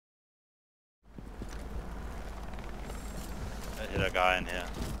hit a guy in here.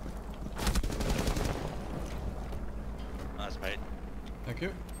 Nice, mate. Thank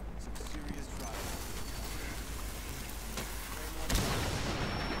you.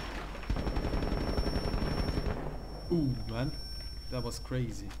 Ooh, man. That was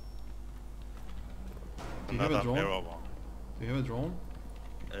crazy. Do you have a drone? Do you have a drone?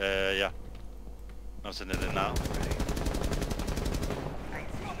 Yeah. I'm sending it now.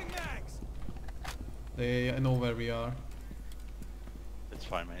 They know where we are. It's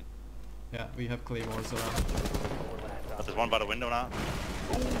fine, mate. Yeah, we have claymores around. But there's one by the window now.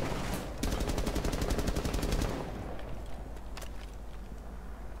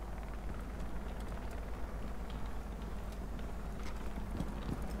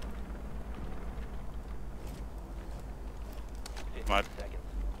 Might.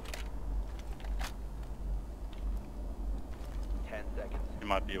 10 seconds. He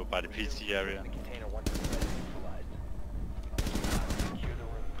might be by the PC area.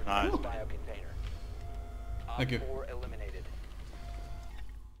 Nice. Thank you. Eliminated.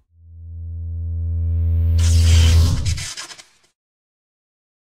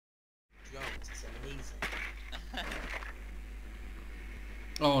 Drones, it's amazing.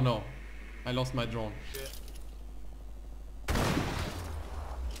 Oh no. I lost my drone. Shit.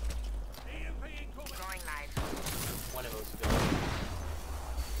 Going live. One of those is going.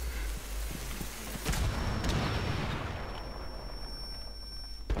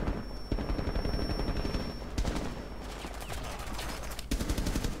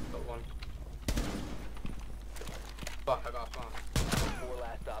 Got one. Fuck, I got a farm. 4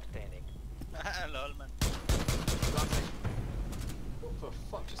 last stop standing. Lol, man. What the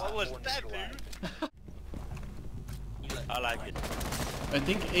fuck just What was happened? that, dude? I like it. I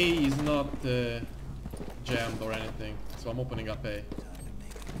think A is not jammed or anything, so I'm opening up A.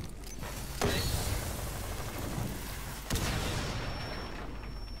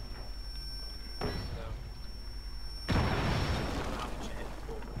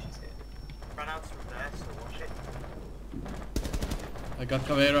 Run out from there, so watch it. I got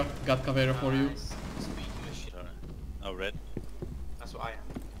Caveira for you. Nice. Speaking of shit, Sorry. Oh, red. that's what I am.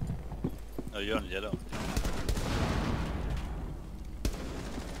 No, you're on yellow.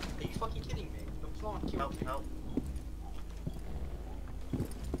 Are you fucking kidding me? The plant killed me. Help.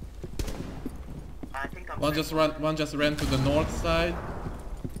 I think I'm One just ran to the north side.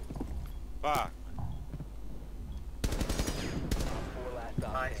 Fuck. 4 last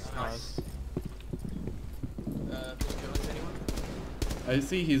stop Nice, standing. nice. Is anyone?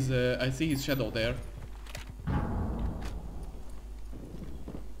 I see his shadow there.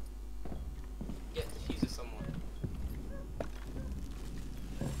 Get diffuser someone.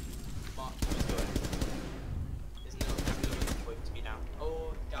 Mark, who's going? There's no reason for him to be down.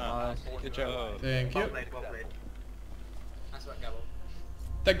 Oh, Gabble. Good job. Thank you. Well played. That's right, Gabble.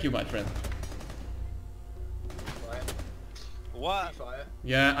 Thank you, my friend. Fire. What? Fire.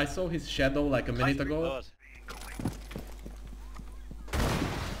 Yeah, I saw his shadow like a minute ago. God.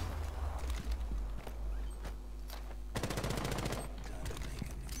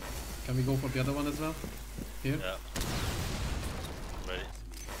 Can we go for the other one as well? Here? Yeah. Ready.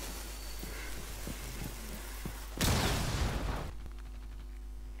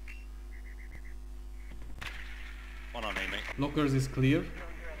 One on me, mate. Lockers is clear.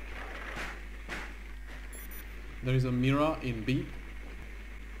 There is a mirror in B.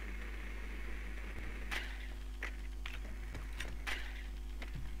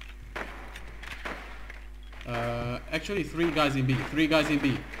 Actually 3 guys in B. 3 guys in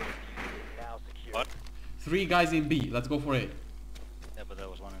B. Now secure. What? 3 guys in B. Let's go for A. Yeah, but there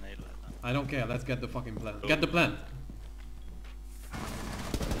was one in A last time. I don't care. Let's get the fucking plan. Get the plan.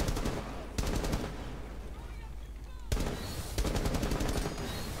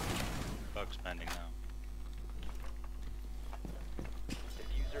 Bug's pending now.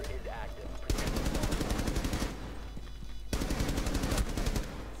 Diffuser is active.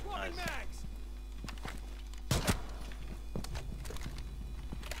 Nice.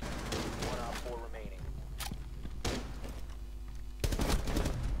 One op 4 remaining.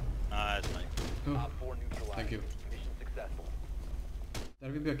 Nice, mate. Oh, Op 4 neutralized. thank you. Mission successful.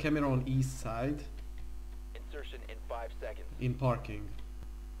 There will be a camera on east side Insertion in 5 seconds. in parking.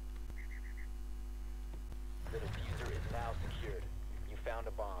 The diffuser is now secured. You found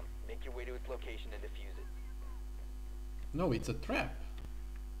a bomb. Make your way to its location and defuse it. No, it's a trap.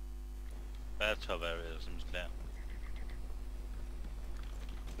 Bathtub area seems clear.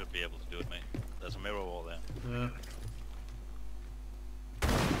 Should be able to do it, mate. There's a mirror wall there. Yeah.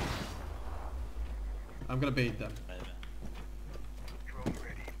 I'm gonna bait them. Maybe.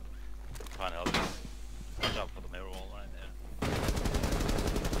 Try and help you. Watch out for the mirror wall right there.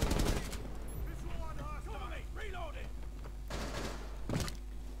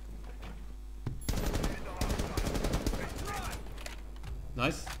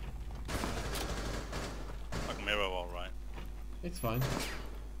 Nice. Fucking mirror wall, right? It's fine.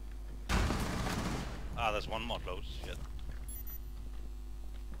 Ah, there's one more close. Shit.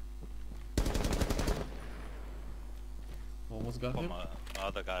 Almost got Oh, him. my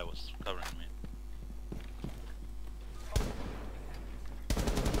other guy was covering me.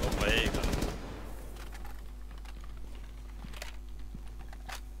 Oh, way, guys.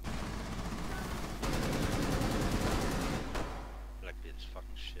 Like this fucking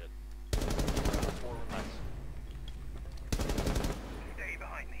shit. Nice. Stay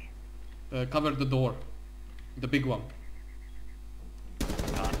behind me. Cover the door. The big one.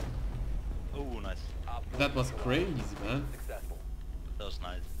 Ah. Oh, nice. Op 4 That was neutralized. crazy, man. Successful. That was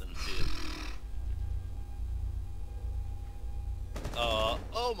nice. Didn't see it.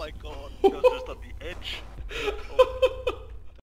 Oh my god. That was just on the